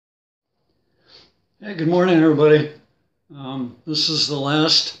Hey, good morning, everybody. This is the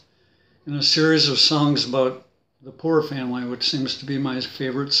last in a series of songs about the poor family, which seems to be my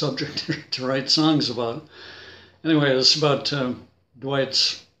favorite subject to write songs about. Anyway, this is about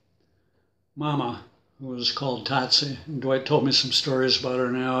Dwight's mama, who was called Totsie. And Dwight told me some stories about her,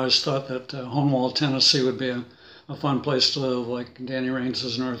 and I always thought that Honewall, Tennessee would be a fun place to live, like Danny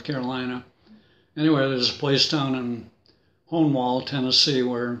Rains's North Carolina. Anyway, there's a place down in Honewall, Tennessee,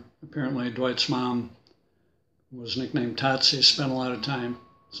 where apparently Dwight's mom was nicknamed Totsie, spent a lot of time.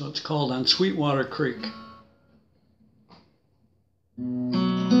 So it's called On Sweetwater Creek.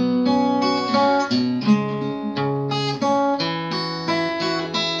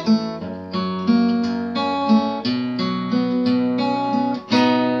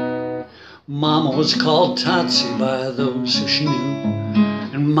 Mama was called Totsie by those who she knew,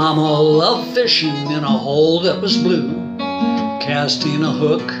 and Mama loved fishing in a hole that was blue, casting a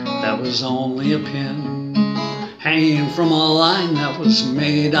hook that was only a pin, hanging from a line that was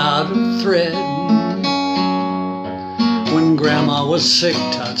made out of thread. When Grandma was sick,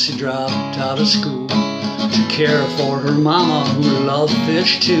 Totsie dropped out of school to care for her mama, who loved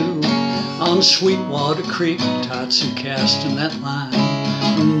fish too. On Sweetwater Creek, Totsie cast in that line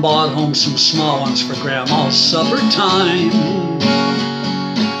and brought home some small ones for Grandma's supper time.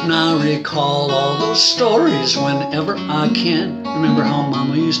 And I recall all those stories whenever I can. Remember how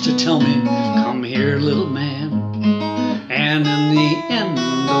Mama used to tell me, "Come here, little man." And in the end,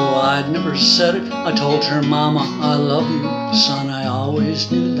 though I'd never said it, I told her, "Mama, I love you." Son, I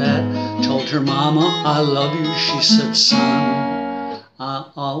always knew that. Told her, "Mama, I love you." She said, "Son, I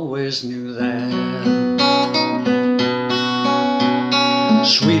always knew that."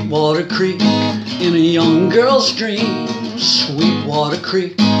 Sweetwater Creek in a young girl's dream. Sweetwater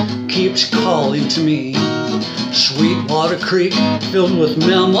Creek keeps calling to me. Sweetwater Creek filled with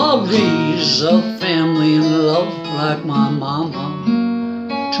memories of family and love, like my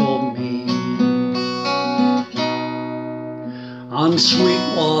mama told me. On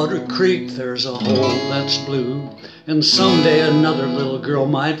Sweetwater Creek there's a hole that's blue, and someday another little girl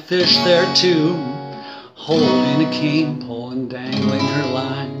might fish there too. Holding a cane pole and dangling her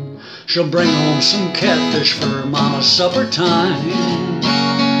line, she'll bring home some catfish for her mama's supper time.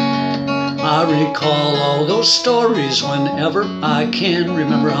 I recall all those stories whenever I can.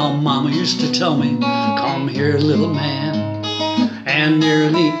 Remember how Mama used to tell me, "Come here, little man." And near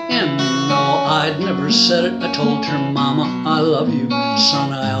the end, though I'd never said it, I told her, "Mama, I love you."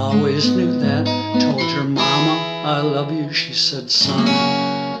 Son, I always knew that. Told her, "Mama, I love you." She said, "Son,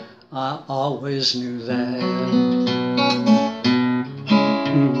 I always knew that."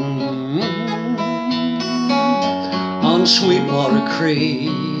 On Sweetwater Creek,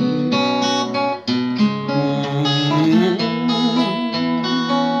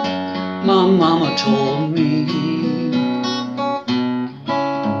 my mama told me.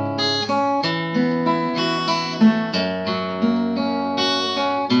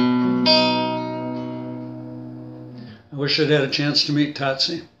 I wish I'd had a chance to meet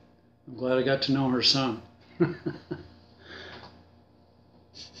Totsie. I'm glad I got to know her son.